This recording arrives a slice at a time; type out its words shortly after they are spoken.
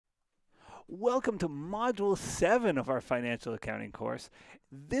Welcome to Module 7 of our financial accounting course.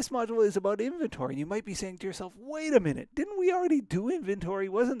 This module is about inventory. You might be saying to yourself, wait a minute, didn't we already do inventory?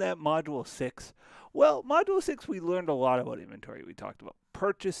 Wasn't that Module 6? Well, Module 6, we learned a lot about inventory. We talked about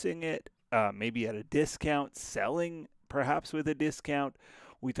purchasing it, maybe at a discount, selling perhaps with a discount.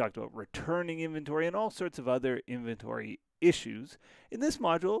 We talked about returning inventory and all sorts of other inventory issues. In this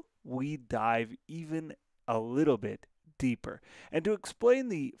module, we dive even a little bit deeper. And to explain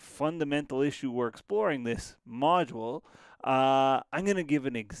the fundamental issue we're exploring this module, I'm going to give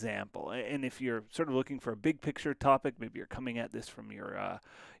an example. And if you're sort of looking for a big picture topic, maybe you're coming at this from your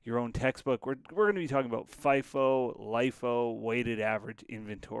own textbook, we're going to be talking about FIFO, LIFO, weighted average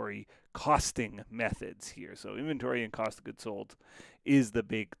inventory costing methods here. So inventory and cost of goods sold is the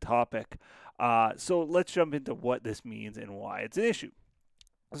big topic. So let's jump into what this means and why it's an issue.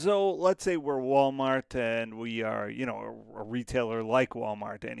 So let's say we're Walmart and we are, a retailer like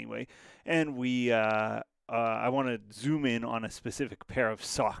Walmart anyway, and I want to zoom in on a specific pair of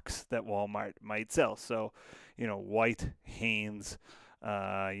socks that Walmart might sell. So, white Hanes,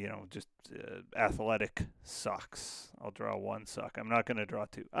 just athletic socks. I'll draw one sock. I'm not going to draw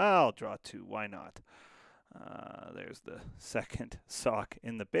two. I'll draw two. Why not? There's the second sock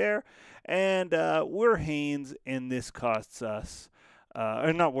in the pair, and we're Hanes, and this costs us.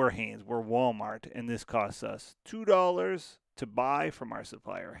 Or not, we're Hanes, we're Walmart, and this costs us $2 to buy from our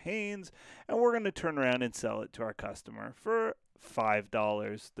supplier Hanes, and we're going to turn around and sell it to our customer for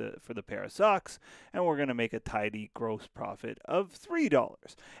 $5 for the pair of socks, and we're going to make a tidy gross profit of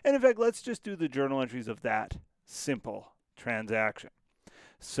 $3. And in fact, let's just do the journal entries of that simple transaction.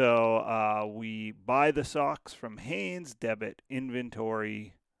 So we buy the socks from Hanes, debit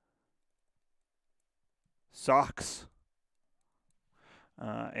inventory socks.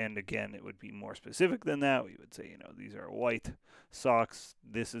 And again, it would be more specific than that. We would say, these are white socks.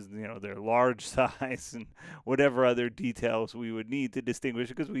 This is, their large size and whatever other details we would need to distinguish,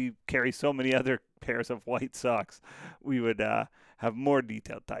 because we carry so many other pairs of white socks. We would have more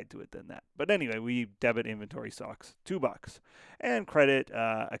detail tied to it than that. But anyway, we debit inventory socks, $2, and credit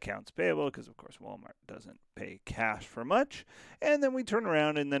accounts payable, because of course Walmart doesn't pay cash for much. And then we turn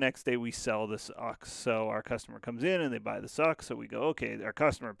around and the next day we sell the socks. So our customer comes in and they buy the socks. So we go, okay, our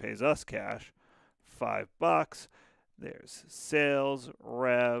customer pays us cash, $5. There's sales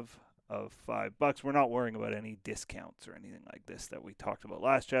rev of $5. We're not worrying about any discounts or anything like this that we talked about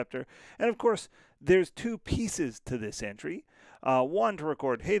last chapter. And of course, there's two pieces to this entry. One, to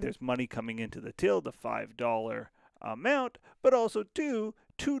record, hey, there's money coming into the till, the $5 amount, but also two,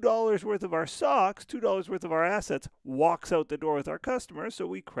 $2 worth of our socks, $2 worth of our assets walks out the door with our customers. So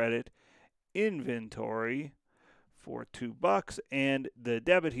we credit inventory for $2, and the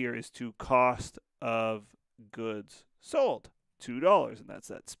debit here is to cost of goods sold, $2, and that's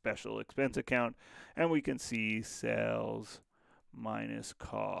that special expense account. And we can see sales minus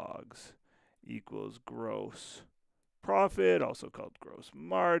COGS equals gross profit, also called gross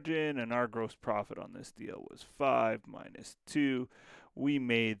margin, and our gross profit on this deal was 5 minus 2. We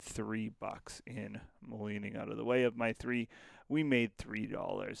made $3 in, I'm leaning out of the way of my 3. We made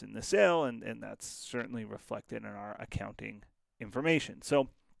 $3 in the sale, and that's certainly reflected in our accounting information. So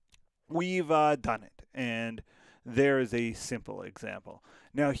we've done it, and there is a simple example.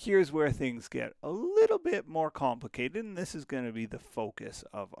 Now here's where things get a little bit more complicated, and this is going to be the focus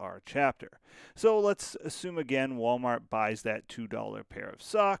of our chapter. So let's assume again Walmart buys that $2 pair of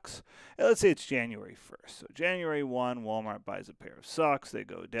socks. And let's say it's January 1st. So January 1, Walmart buys a pair of socks. They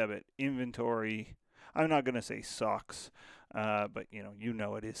go debit inventory. I'm not going to say socks, but you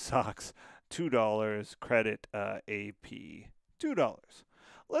know it is socks. $2, credit AP $2.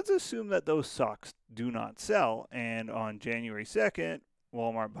 Let's assume that those socks do not sell, and on January 2nd,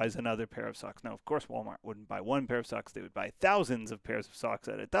 Walmart buys another pair of socks. Now, of course, Walmart wouldn't buy one pair of socks. They would buy thousands of pairs of socks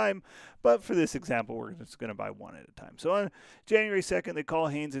at a time, but for this example, we're just going to buy one at a time. So on January 2nd, they call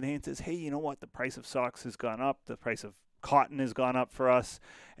Hanes, and Hanes says, hey, you know what? The price of socks has gone up. The price of cotton has gone up for us,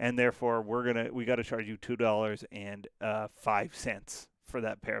 and therefore we got to charge you $2.05 for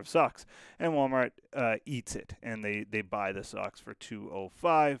that pair of socks. And Walmart eats it, and they buy the socks for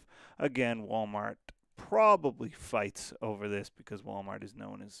 $2.05. Again, Walmart probably fights over this because Walmart is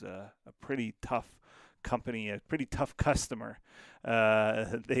known as a pretty tough company, a pretty tough customer.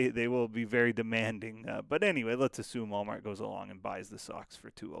 They will be very demanding. But anyway, let's assume Walmart goes along and buys the socks for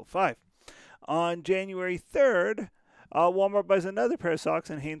 $2.05. On January 3rd, Walmart buys another pair of socks,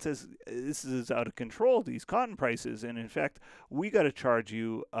 and Hanes says, this is out of control, these cotton prices, and in fact, we got to charge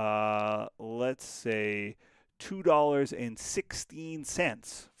you, let's say,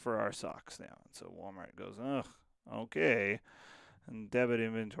 $2.16 for our socks now. And so Walmart goes, ugh, okay, And debit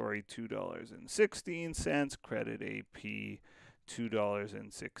inventory $2.16, credit AP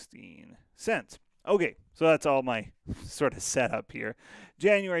 $2.16. Okay, so that's all my sort of setup here.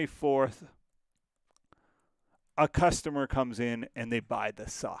 January 4th, a customer comes in and they buy the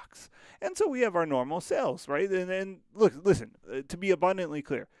socks. And so we have our normal sales, right? And then, look, listen, to be abundantly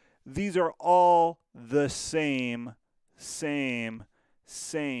clear, these are all the same SKU,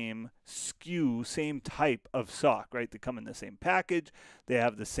 same type of sock, right? They come in the same package. They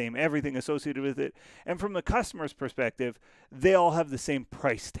have the same everything associated with it. And from the customer's perspective, they all have the same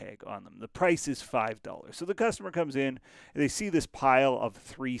price tag on them. The price is $5. So the customer comes in, they see this pile of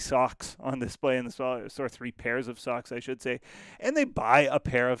 3 socks on display in the store, or 3 pairs of socks, I should say, and they buy a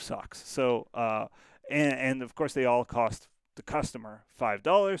pair of socks. So, and of course, they all cost the customer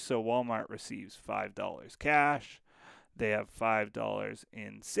 $5. So Walmart receives $5 cash. They have $5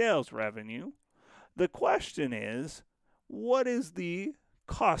 in sales revenue. The question is, what is the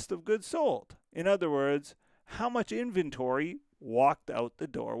cost of goods sold? In other words, how much inventory walked out the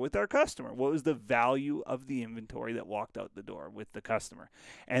door with our customer? What was the value of the inventory that walked out the door with the customer?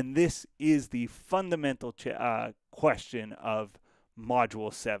 And this is the fundamental question of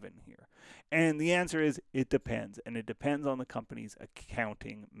Module 7 here. And the answer is it depends, and it depends on the company's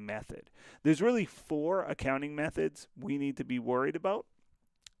accounting method. There's really 4 accounting methods we need to be worried about.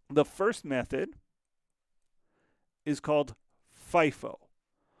 The first method is called FIFO.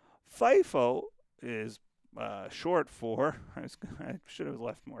 FIFO is short for, I should have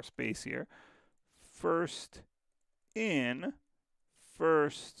left more space here, first in,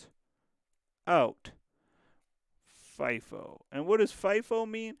 first out. FIFO. And what does FIFO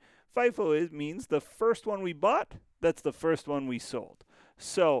mean? FIFO means the first one we bought, that's the first one we sold.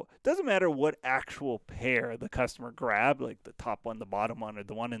 So it doesn't matter what actual pair the customer grabbed, like the top one, the bottom one, or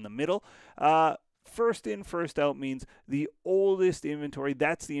the one in the middle. First in, first out means the oldest inventory,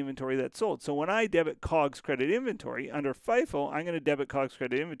 that's the inventory that's sold. So when I debit COGS credit inventory, under FIFO, I'm going to debit COGS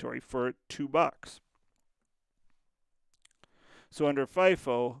credit inventory for $2. So under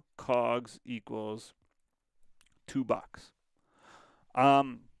FIFO, COGS equals $2.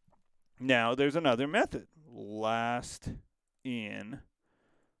 Now there's another method. Last in,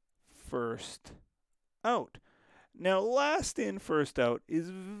 first out. Now, last in, first out is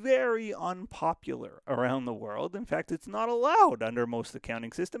very unpopular around the world. In fact, it's not allowed under most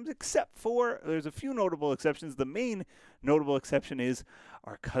accounting systems, except for there's a few notable exceptions. The main notable exception is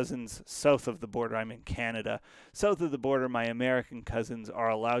our cousins south of the border. I'm in Canada. South of the border, my American cousins are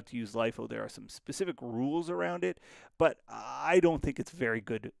allowed to use LIFO. There are some specific rules around it, but I don't think it's a very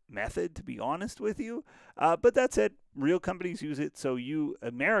good method, to be honest with you. But that said, real companies use it, so you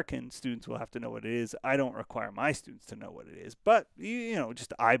American students will have to know what it is. I don't require my students to know what it is, but you know,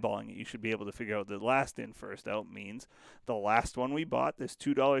 just eyeballing it, you should be able to figure out that last in, first out means the last one we bought, this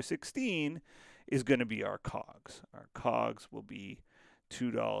 $2.16, is going to be our COGS. Our COGS will be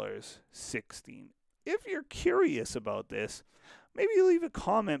 $2.16. If you're curious about this, maybe leave a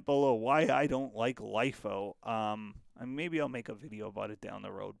comment below why I don't like LIFO. And maybe I'll make a video about it down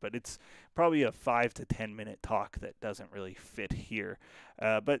the road, but it's probably a 5 to 10 minute talk that doesn't really fit here.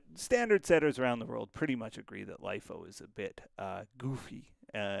 But standard setters around the world pretty much agree that LIFO is a bit goofy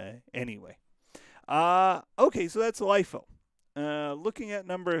anyway. Okay, so that's LIFO. Looking at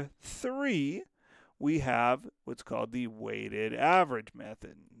number 3, we have what's called the weighted average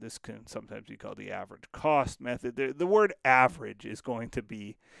method. This can sometimes be called the average cost method. The word average is going to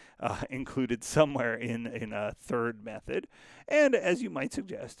be included somewhere in a third method. And as you might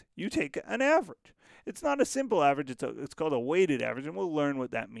suggest, you take an average. It's not a simple average. It's called a weighted average, and we'll learn what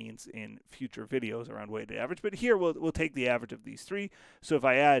that means in future videos around weighted average. But here we'll take the average of these 3. So if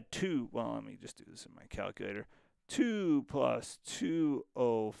I add 2, well, let me just do this in my calculator. 2 plus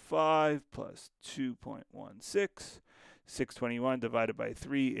 205 plus 2.16. 621 divided by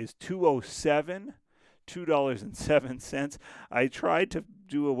 3 is 207. $2.07. I tried to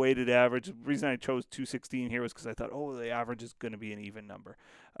do a weighted average. The reason I chose 216 here was because I thought, oh, the average is going to be an even number.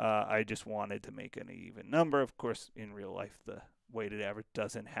 I just wanted to make an even number. Of course, in real life, the weighted average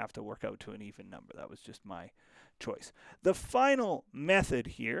doesn't have to work out to an even number. That was just my choice. The final method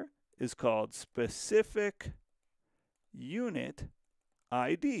here is called specific unit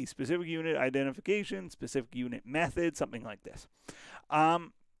ID, specific unit identification, specific unit method, something like this.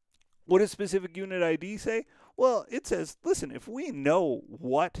 What does specific unit ID say? Well, it says, listen, if we know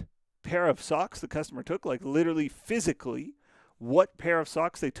what pair of socks the customer took, like literally physically what pair of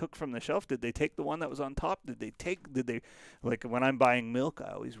socks they took from the shelf. Did they take the one that was on top? Did they, like when I'm buying milk,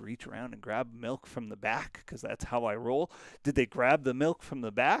 I always reach around and grab milk from the back because that's how I roll. Did they grab the milk from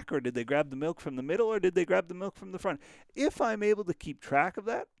the back, or did they grab the milk from the middle, or did they grab the milk from the front? If I'm able to keep track of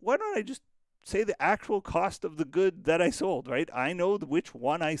that, why don't I just say the actual cost of the good that I sold, right? I know which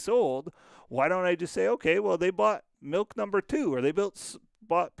one I sold. Why don't I just say, okay, well, they bought milk number 2, or they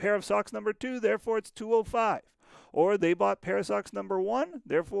bought pair of socks number 2, therefore it's $2.05. Or they bought pair of socks number 1,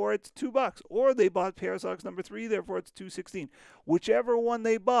 therefore it's $2. Or they bought pair of socks number 3, therefore it's $2.16. Whichever one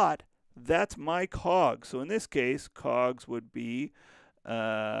they bought, that's my COGS. So in this case, COGS would be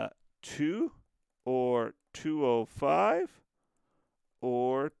 2 or $2.05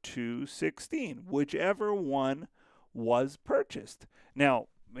 or $2.16, whichever one was purchased. Now,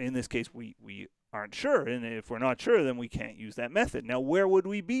 in this case, we aren't sure, and if we're not sure, then we can't use that method. Now, where would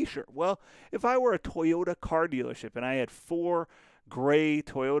we be sure? Well, if I were a Toyota car dealership and I had 4 gray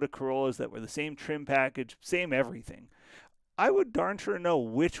Toyota Corollas that were the same trim package, same everything, I would darn sure know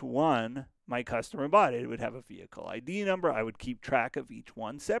which one my customer bought. It would have a vehicle ID number. I would keep track of each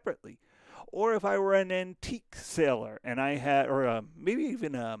one separately. Or if I were an antique seller and I had, or maybe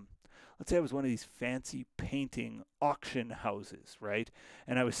even, let's say I was one of these fancy painting auction houses, right?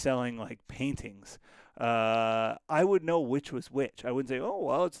 And I was selling like paintings. I would know which was which. I wouldn't say, oh,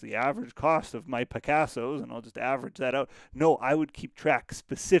 well, it's the average cost of my Picassos, and I'll just average that out. No, I would keep track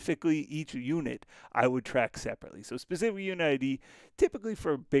specifically each unit. I would track separately. So specific unit ID, typically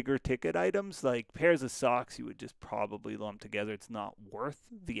for bigger ticket items like pairs of socks, you would just probably lump together. It's not worth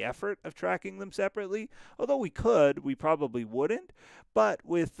the effort of tracking them separately. Although we could, we probably wouldn't. But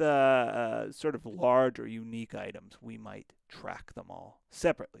with sort of large or unique items, we might track them all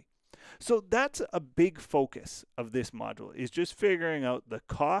separately. So that's a big focus of this module, is just figuring out the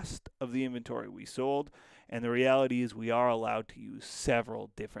cost of the inventory we sold. And the reality is we are allowed to use several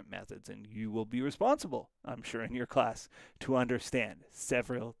different methods, and you will be responsible, I'm sure, in your class to understand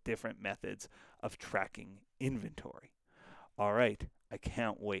several different methods of tracking inventory. All right, I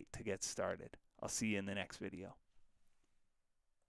can't wait to get started. I'll see you in the next video.